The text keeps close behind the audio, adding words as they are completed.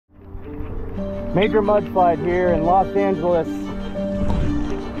Major mudslide here in Los Angeles,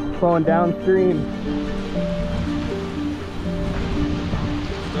 flowing downstream.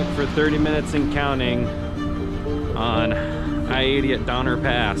 Stuck for 30 minutes and counting on I-80 at Donner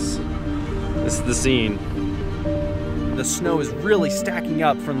Pass. This is the scene. The snow is really stacking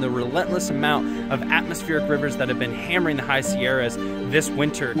up from the relentless amount of atmospheric rivers that have been hammering the high Sierras this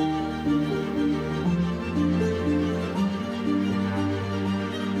winter.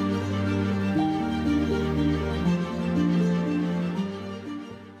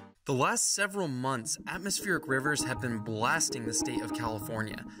 The last several months, atmospheric rivers have been blasting the state of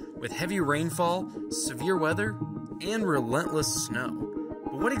California with heavy rainfall, severe weather, and relentless snow.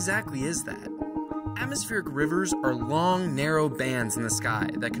 But what exactly is that? Atmospheric rivers are long, narrow bands in the sky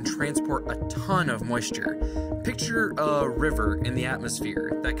that can transport a ton of moisture. Picture a river in the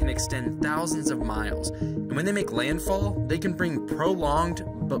atmosphere that can extend thousands of miles, and when they make landfall, they can bring prolonged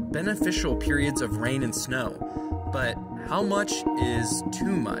but beneficial periods of rain and snow. But how much is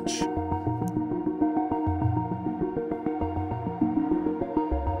too much?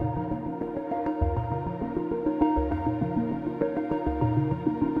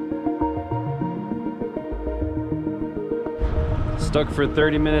 Stuck for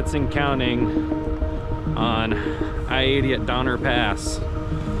 30 minutes and counting on I-80 at Donner Pass.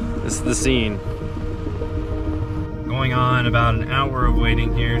 This is the scene. Going on about an hour of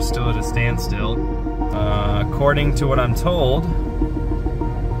waiting here, still at a standstill. According to what I'm told,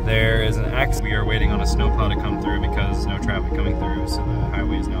 there is an accident. We are waiting on a snowplow to come through because there's no traffic coming through, so the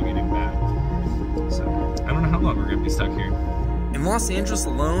highway is now getting bad. So I don't know how long we're gonna be stuck here. In Los Angeles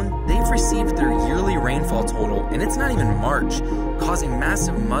alone, they've received their yearly rainfall total, and it's not even March, causing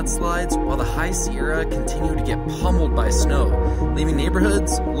massive mudslides while the high Sierra continue to get pummeled by snow, leaving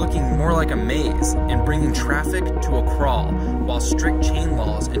neighborhoods looking more like a maze and bringing traffic to a crawl while strict chain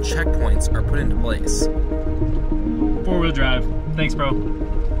laws and checkpoints are put into place. 4-wheel drive. Thanks, bro.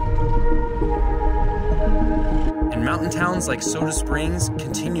 And mountain towns like Soda Springs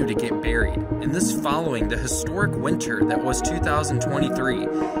continue to get buried, and this following the historic winter that was 2023.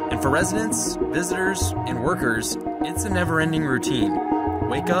 And for residents, visitors, and workers, it's a never-ending routine.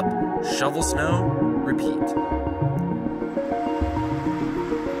 Wake up, shovel snow, repeat.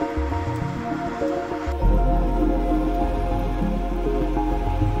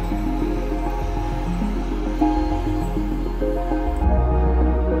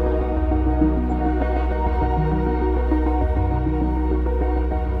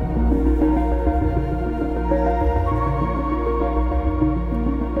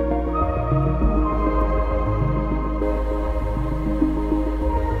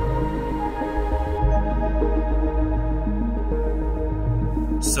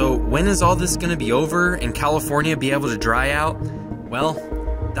 So when is all this gonna be over and California be able to dry out? Well,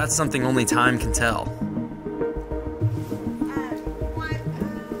 that's something only time can tell.